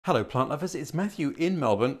Hello plant lovers, it's Matthew in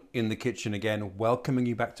Melbourne in the kitchen again, welcoming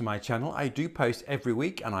you back to my channel. I do post every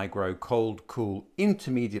week and I grow cold, cool,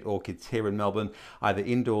 intermediate orchids here in Melbourne, either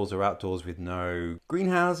indoors or outdoors with no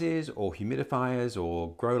greenhouses or humidifiers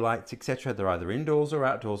or grow lights, etc. They're either indoors or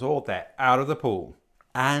outdoors or they're out of the pool.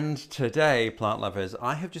 And today, plant lovers,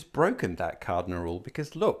 I have just broken that cardinal rule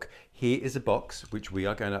because look, here is a box which we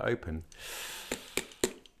are going to open.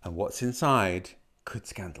 And what's inside could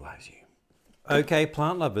scandalize you. Okay,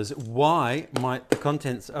 plant lovers, why might the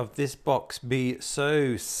contents of this box be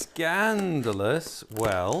so scandalous?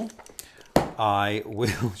 Well, I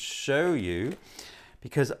will show you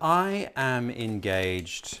because I am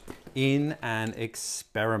engaged in an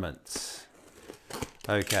experiment.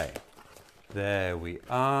 Okay, there we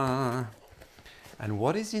are. And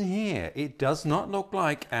what is in here? It does not look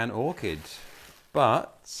like an orchid,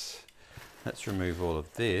 but let's remove all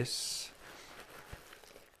of this.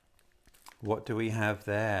 What do we have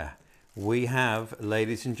there? We have,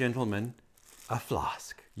 ladies and gentlemen, a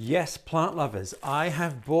flask. Yes, plant lovers, I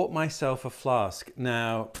have bought myself a flask.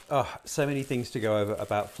 Now, so many things to go over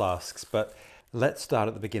about flasks, but let's start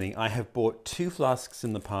at the beginning. I have bought two flasks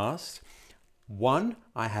in the past. One,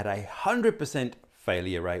 I had 100%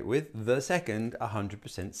 failure rate with. The second,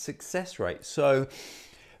 100% success rate. So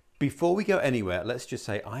before we go anywhere, let's just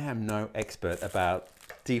say I am no expert about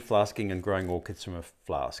de-flasking and growing orchids from a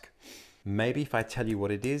flask. Maybe if I tell you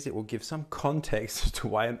what it is, it will give some context as to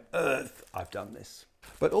why on earth I've done this.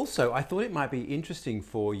 But also, I thought it might be interesting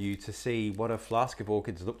for you to see what a flask of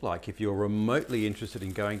orchids look like if you're remotely interested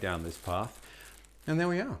in going down this path. And there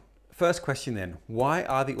we are. First question then, why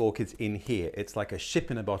are the orchids in here? It's like a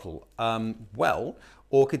ship in a bottle. Well,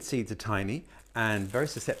 orchid seeds are tiny and very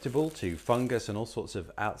susceptible to fungus and all sorts of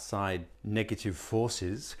outside negative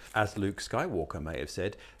forces, as Luke Skywalker may have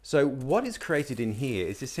said. So what is created in here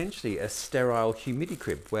is essentially a sterile humidity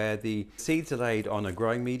crib where the seeds are laid on a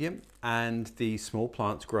growing medium and the small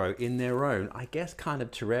plants grow in their own, I guess, kind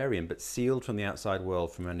of terrarium, but sealed from the outside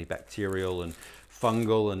world from any bacterial and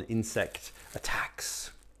fungal and insect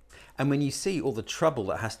attacks. And when you see all the trouble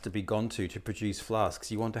that has to be gone to produce flasks,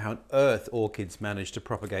 you wonder how on earth orchids manage to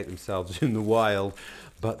propagate themselves in the wild,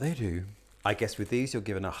 but they do. I guess with these, you're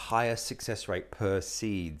given a higher success rate per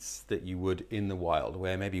seeds that you would in the wild,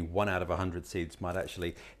 where maybe 1 out of 100 seeds might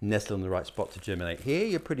actually nestle in the right spot to germinate. Here,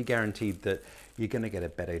 you're pretty guaranteed that you're going to get a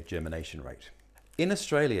better germination rate. In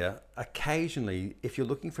Australia, occasionally, if you're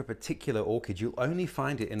looking for a particular orchid, you'll only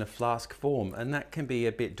find it in a flask form, and that can be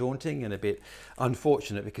a bit daunting and a bit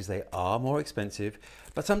unfortunate because they are more expensive,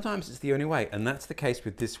 but sometimes it's the only way, and that's the case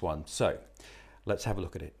with this one. So let's have a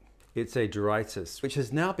look at it. It's a Doritis, which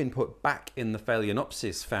has now been put back in the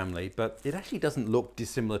Phalaenopsis family, but it actually doesn't look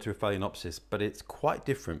dissimilar to a Phalaenopsis, but it's quite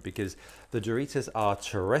different because the Doritis are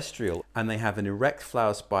terrestrial and they have an erect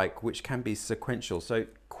flower spike, which can be sequential. So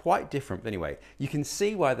quite different. Anyway, you can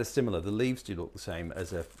see why they're similar. The leaves do look the same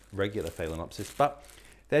as a regular Phalaenopsis, but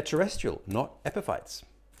they're terrestrial, not epiphytes.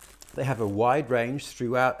 They have a wide range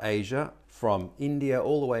throughout Asia, from India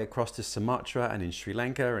all the way across to Sumatra and in Sri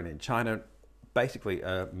Lanka and in China. Basically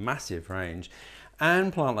a massive range.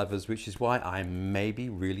 And plant lovers, which is why I may be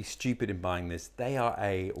really stupid in buying this, they are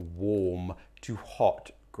a warm to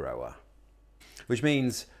hot grower, which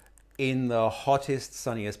means in the hottest,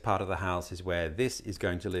 sunniest part of the house is where this is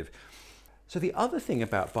going to live. So the other thing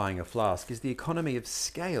about buying a flask is the economy of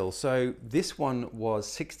scale. So this one was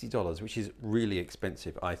 $60, which is really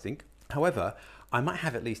expensive, I think. However, I might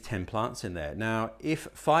have at least 10 plants in there. Now, if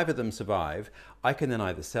 5 of them survive, I can then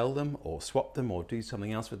either sell them or swap them or do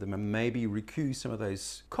something else with them and maybe recoup some of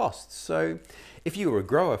those costs. So if you were a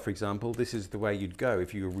grower, for example, this is the way you'd go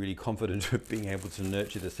if you were really confident of being able to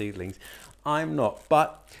nurture the seedlings. I'm not,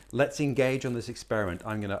 but let's engage on this experiment.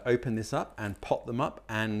 I'm going to open this up and pot them up,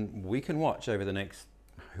 and we can watch over the next,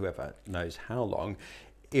 whoever knows how long,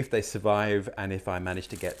 if they survive and if I manage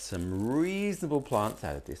to get some reasonable plants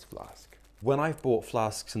out of this flask. When I've bought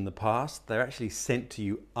flasks in the past, they're actually sent to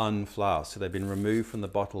you unflasked. So they've been removed from the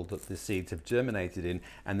bottle that the seeds have germinated in,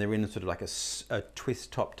 and they're in sort of like a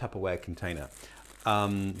twist top Tupperware container,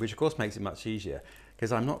 which of course makes it much easier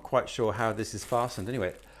because I'm not quite sure how this is fastened.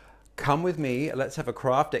 Anyway, come with me, let's have a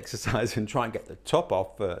craft exercise and try and get the top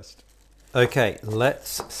off first. Okay,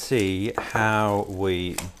 let's see how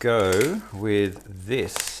we go with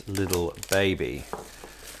this little baby.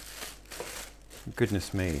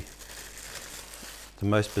 Goodness me. The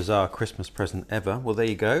most bizarre Christmas present ever. Well, there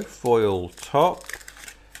you go, foil top.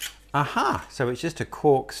 Aha, so it's just a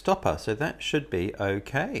cork stopper, so that should be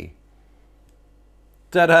okay.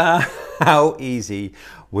 Ta-da! How easy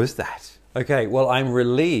was that? Okay, well, I'm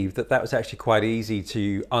relieved that that was actually quite easy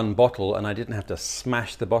to unbottle and I didn't have to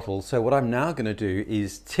smash the bottle. So what I'm now going to do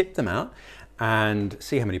is tip them out and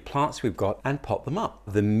see how many plants we've got and pop them up.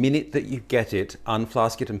 The minute that you get it,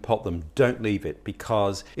 unflask it and pop them. Don't leave it,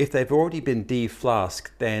 because if they've already been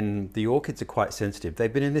de-flasked, then the orchids are quite sensitive.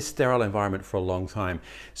 They've been in this sterile environment for a long time.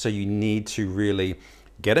 So you need to really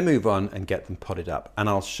get a move on and get them potted up. And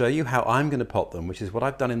I'll show you how I'm going to pot them, which is what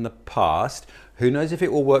I've done in the past. Who knows if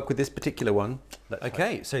it will work with this particular one?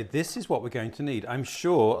 Okay, so this is what we're going to need. I'm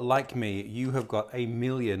sure, like me, you have got a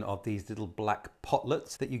million of these little black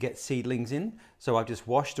potlets that you get seedlings in. So I've just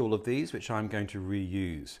washed all of these, which I'm going to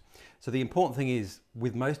reuse. So the important thing is,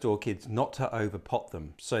 with most orchids, not to over pot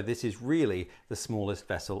them. So this is really the smallest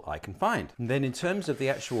vessel I can find. And then in terms of the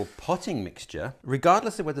actual potting mixture,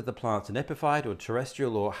 regardless of whether the plant's an epiphyte or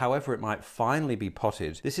terrestrial or however it might finally be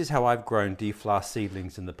potted, this is how I've grown de-flask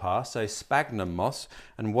seedlings in the past. So sphagnum moss,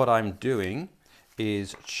 and what I'm doing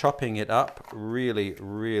is chopping it up really,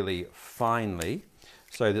 really finely,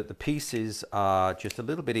 so that the pieces are just a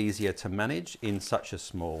little bit easier to manage in such a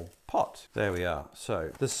small pot. There we are.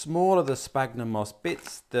 So the smaller the sphagnum moss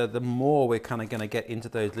bits, the more we're kind of going to get into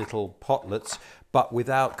those little potlets, but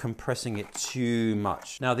without compressing it too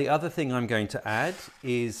much. Now, the other thing I'm going to add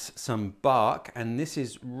is some bark, and this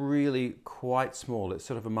is really quite small. It's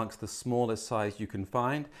sort of amongst the smallest size you can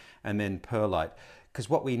find, and then perlite. Because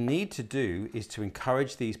what we need to do is to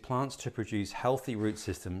encourage these plants to produce healthy root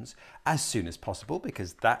systems as soon as possible,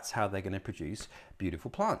 because that's how they're going to produce beautiful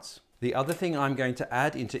plants. The other thing I'm going to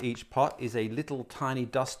add into each pot is a little tiny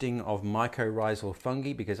dusting of mycorrhizal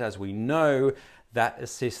fungi, because as we know, that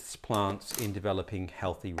assists plants in developing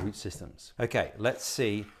healthy root systems. Okay, let's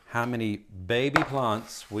see how many baby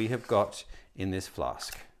plants we have got in this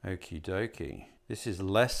flask. Okie dokie. This is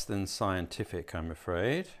less than scientific, I'm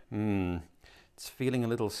afraid. It's feeling a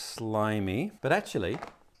little slimy, but actually,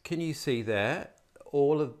 can you see there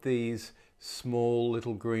all of these small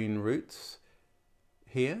little green roots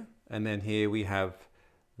here? And then here we have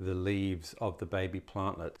the leaves of the baby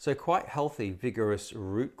plantlet. So quite healthy, vigorous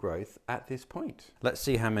root growth at this point. Let's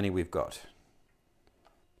see how many we've got.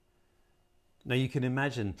 Now you can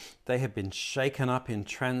imagine they have been shaken up in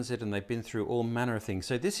transit and they've been through all manner of things.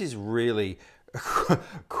 So this is really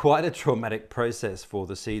quite a traumatic process for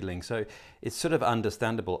the seedling. So it's sort of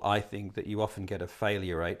understandable, I think, that you often get a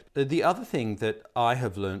failure rate. The other thing that I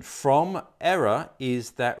have learned from error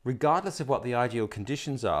is that regardless of what the ideal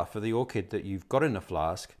conditions are for the orchid that you've got in a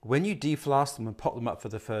flask, when you de-flask them and pop them up for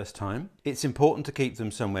the first time, it's important to keep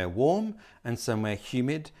them somewhere warm and somewhere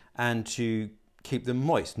humid, and to keep them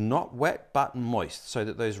moist, not wet, but moist, so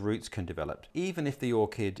that those roots can develop. Even if the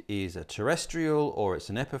orchid is a terrestrial, or it's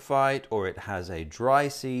an epiphyte, or it has a dry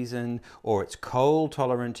season, or it's cold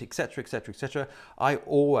tolerant, etc., etc., etc., I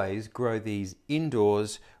always grow these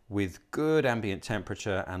indoors with good ambient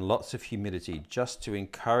temperature and lots of humidity, just to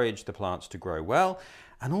encourage the plants to grow well,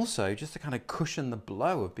 and also just to kind of cushion the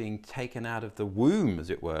blow of being taken out of the womb, as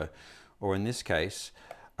it were, or in this case,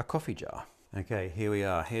 a coffee jar. Okay, here we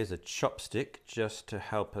are. Here's a chopstick just to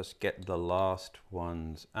help us get the last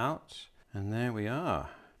ones out. And there we are.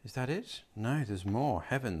 Is that it? No, there's more.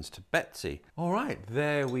 Heavens to Betsy. All right,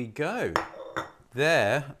 there we go.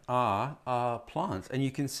 There are our plants. And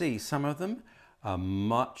you can see some of them are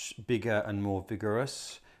much bigger and more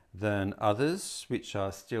vigorous than others, which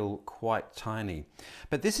are still quite tiny.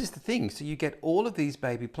 But this is the thing, so you get all of these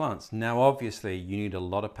baby plants. Now obviously you need a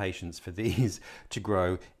lot of patience for these to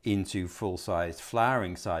grow into full-sized,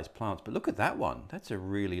 flowering-sized plants. But look at that one. That's a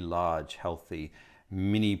really large, healthy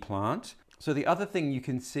mini plant. So the other thing you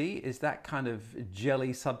can see is that kind of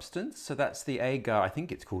jelly substance. So that's the agar, I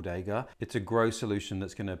think it's called agar. It's a grow solution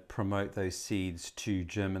that's going to promote those seeds to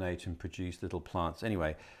germinate and produce little plants.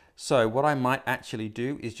 Anyway, so what I might actually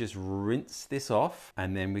do is just rinse this off,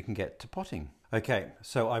 and then we can get to potting. Okay,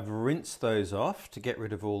 so I've rinsed those off to get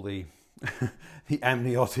rid of all the the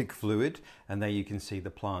amniotic fluid, and there you can see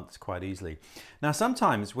the plants quite easily. Now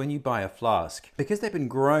sometimes when you buy a flask, because they've been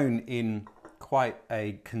grown in quite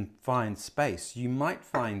a confined space, you might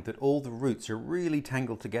find that all the roots are really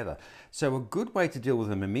tangled together. So a good way to deal with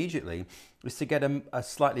them immediately is to get a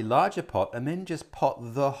slightly larger pot and then just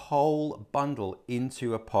pot the whole bundle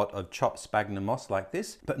into a pot of chopped sphagnum moss like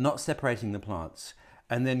this, but not separating the plants.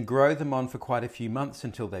 And then grow them on for quite a few months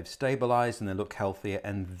until they've stabilized and they look healthier,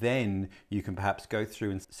 and then you can perhaps go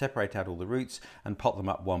through and separate out all the roots and pot them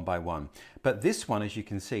up one by one. But this one, as you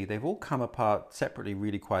can see, they've all come apart separately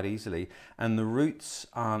really quite easily, and the roots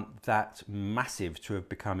aren't that massive to have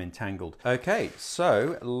become entangled. Okay,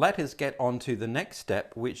 so let us get on to the next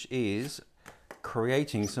step, which is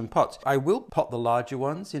creating some pots. I will pot the larger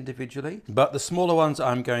ones individually, but the smaller ones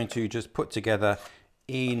I'm going to just put together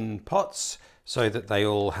in pots so that they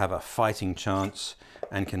all have a fighting chance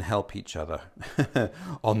and can help each other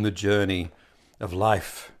on the journey of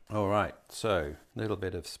life. All right, so a little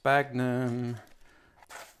bit of sphagnum,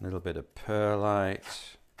 a little bit of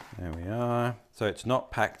perlite. There we are. So it's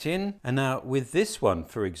not packed in. And now with this one,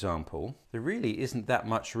 for example, there really isn't that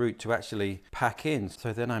much root to actually pack in.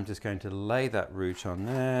 So then I'm just going to lay that root on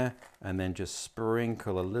there and then just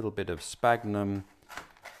sprinkle a little bit of sphagnum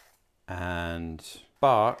and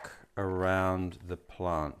bark around the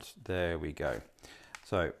plant. There we go.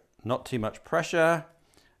 So not too much pressure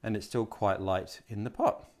and it's still quite light in the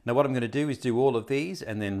pot. Now what I'm going to do is do all of these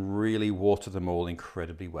and then really water them all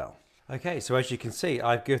incredibly well. Okay, so as you can see,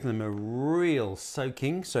 I've given them a real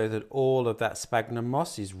soaking so that all of that sphagnum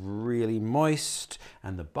moss is really moist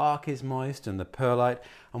and the bark is moist and the perlite.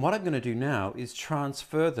 And what I'm going to do now is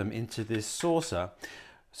transfer them into this saucer.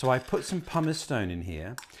 So I put some pumice stone in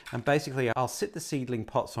here and basically I'll sit the seedling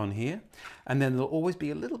pots on here and then there'll always be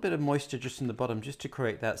a little bit of moisture just in the bottom just to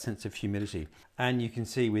create that sense of humidity. And you can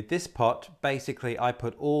see with this pot, basically I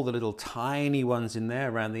put all the little tiny ones in there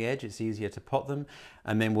around the edge. It's easier to pot them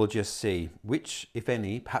and then we'll just see which, if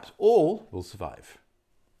any, perhaps all will survive.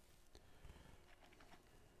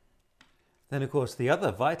 Then of course the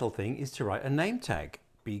other vital thing is to write a name tag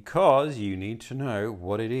because you need to know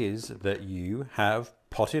what it is that you have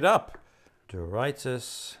potted up.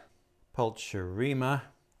 Doritis pulcherrima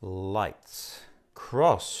lights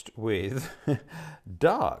crossed with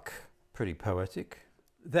dark. Pretty poetic.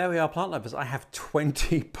 There we are, plant lovers. I have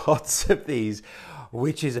 20 pots of these,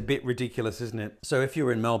 which is a bit ridiculous, isn't it? So if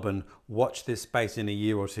you're in Melbourne, watch this space in a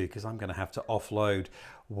year or two because I'm going to have to offload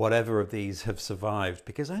whatever of these have survived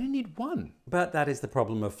because I only need one. But that is the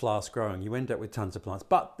problem of flask growing. You end up with tons of plants,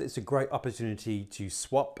 but it's a great opportunity to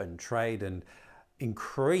swap and trade and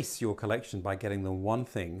increase your collection by getting the one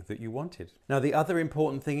thing that you wanted. Now the other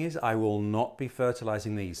important thing is I will not be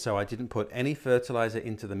fertilizing these. So I didn't put any fertilizer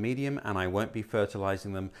into the medium and I won't be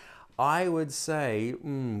fertilizing them. I would say,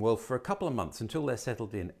 well, for a couple of months until they're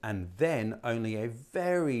settled in, and then only a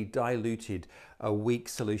very diluted, a weak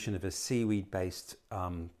solution of a seaweed-based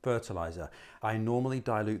fertilizer. I normally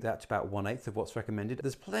dilute that to about 1/8 of what's recommended.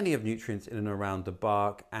 There's plenty of nutrients in and around the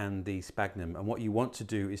bark and the sphagnum, and what you want to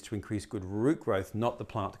do is to increase good root growth, not the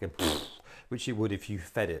plant to go, which you would if you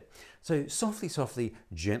fed it. So softly, softly,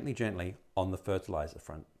 gently, gently on the fertilizer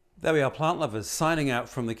front. There we are, plant lovers, signing out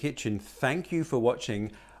from the kitchen. Thank you for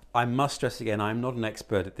watching. I must stress again, I'm not an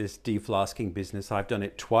expert at this de-flasking business. I've done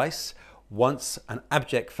it twice, once an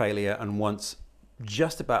abject failure and once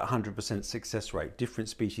just about 100% success rate, different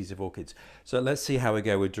species of orchids. So let's see how we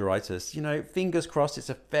go with Doritis. You know, fingers crossed, it's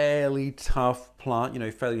a fairly tough plant. You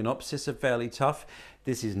know, Phalaenopsis are fairly tough.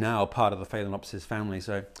 This is now part of the Phalaenopsis family,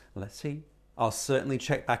 so let's see. I'll certainly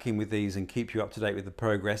check back in with these and keep you up to date with the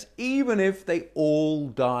progress, even if they all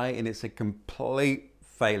die and it's a complete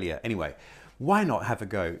failure. Anyway, why not have a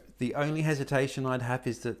go? The only hesitation I'd have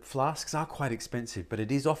is that flasks are quite expensive, but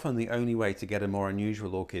it is often the only way to get a more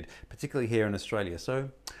unusual orchid, particularly here in Australia.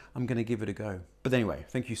 So I'm going to give it a go. But anyway,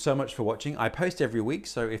 thank you so much for watching. I post every week,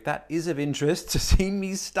 so if that is of interest to see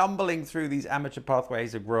me stumbling through these amateur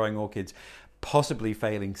pathways of growing orchids, possibly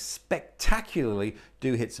failing spectacularly,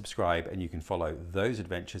 do hit subscribe and you can follow those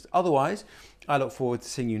adventures. Otherwise, I look forward to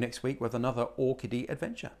seeing you next week with another orchidy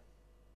adventure.